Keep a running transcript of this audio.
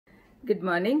Good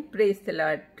morning, praise the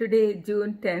Lord. Today,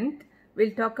 June 10th,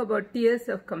 we'll talk about tears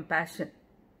of compassion.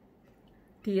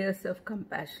 Tears of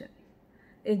compassion.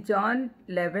 In John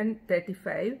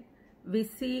 11:35, we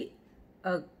see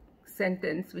a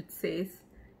sentence which says,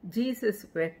 Jesus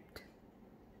wept.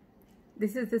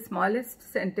 This is the smallest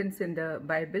sentence in the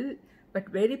Bible, but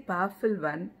very powerful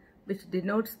one, which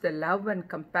denotes the love and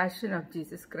compassion of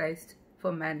Jesus Christ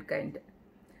for mankind.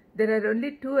 There are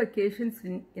only two occasions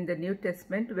in the New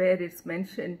Testament where it's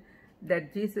mentioned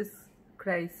that Jesus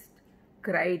Christ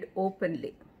cried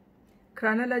openly.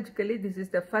 Chronologically, this is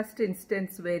the first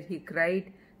instance where he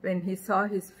cried when he saw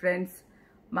his friends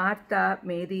Martha,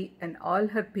 Mary, and all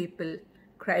her people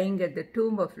crying at the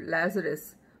tomb of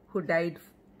Lazarus, who died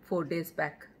 4 days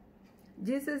back.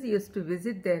 Jesus used to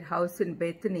visit their house in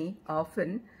Bethany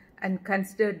often and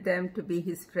considered them to be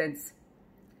his friends.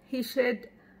 He shed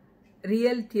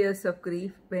real tears of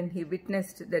grief when he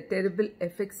witnessed the terrible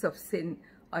effects of sin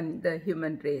on the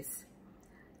human race.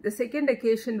 The second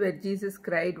occasion where Jesus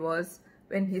cried was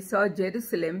when he saw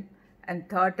Jerusalem and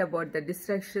thought about the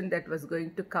destruction that was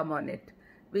going to come on it.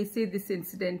 We see this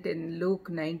incident in Luke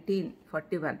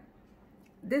 19:41.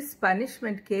 This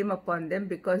punishment came upon them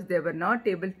because they were not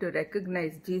able to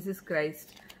recognize Jesus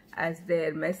Christ as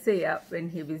their Messiah when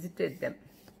he visited them.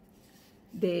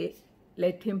 They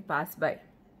let him pass by.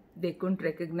 They couldn't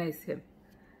recognize him.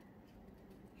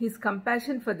 His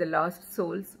compassion for the lost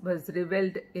souls was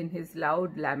revealed in his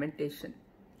loud lamentation.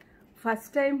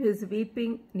 First time his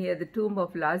weeping near the tomb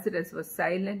of Lazarus was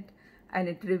silent, and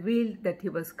it revealed that he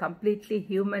was completely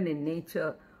human in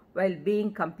nature while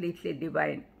being completely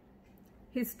divine.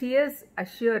 His tears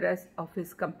assure us of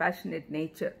his compassionate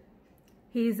nature.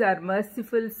 He is our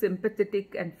merciful,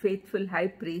 sympathetic, and faithful high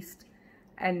priest,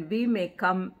 and we may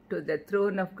come to the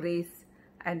throne of grace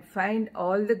and find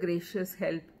all the gracious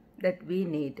help that we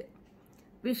need.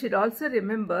 We should also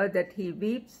remember that he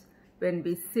weeps when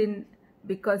we sin,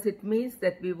 because it means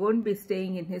that we won't be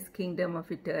staying in his kingdom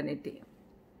of eternity.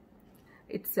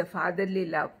 It's a fatherly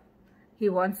love. He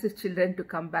wants his children to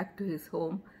come back to his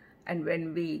home, and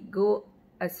when we go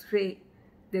astray,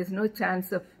 there's no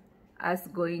chance of us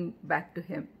going back to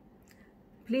him.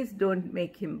 Please don't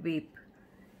make him weep.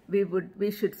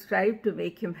 We should strive to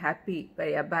make him happy by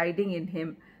abiding in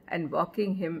him and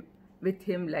walking with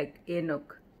him like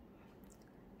Enoch.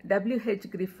 W.H.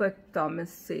 Griffith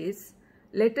Thomas says,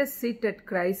 "Let us sit at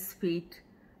Christ's feet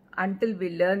until we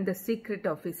learn the secret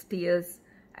of his tears,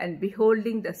 and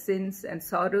beholding the sins and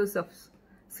sorrows of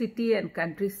city and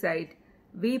countryside,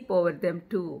 weep over them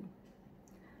too."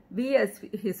 We as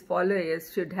his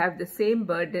followers should have the same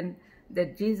burden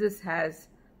that Jesus has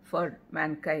for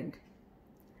mankind.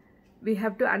 We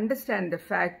have to understand the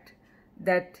fact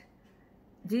that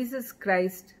Jesus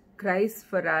Christ cries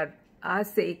for our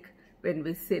sake when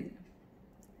we sin.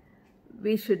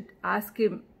 We should ask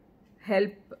him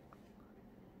help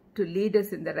to lead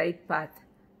us in the right path,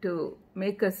 to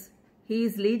make us, he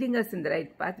is leading us in the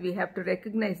right path. We have to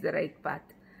recognize the right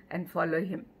path and follow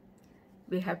him.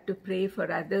 We have to pray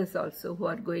for others also who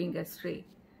are going astray.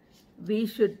 We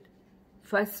should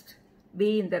first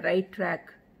be in the right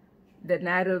track, the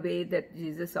narrow way that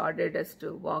Jesus ordered us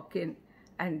to walk in,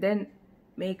 and then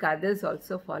make others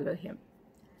also follow him.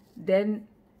 Then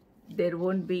there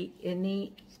won't be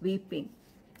any weeping.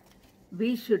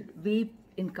 We should weep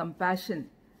in compassion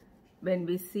when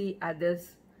we see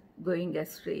others going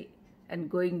astray and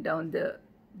going down the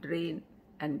drain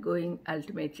and going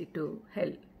ultimately to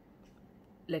hell.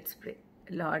 Let's pray.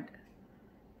 Lord,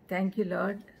 thank you,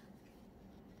 Lord,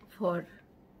 for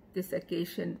this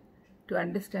occasion to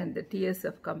understand the tears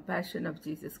of compassion of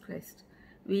Jesus Christ.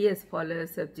 We as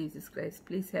followers of Jesus Christ,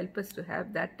 please help us to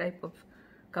have that type of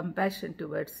compassion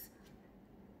towards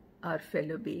our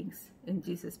fellow beings. In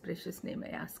Jesus' precious name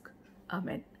I ask.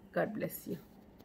 Amen. God bless you.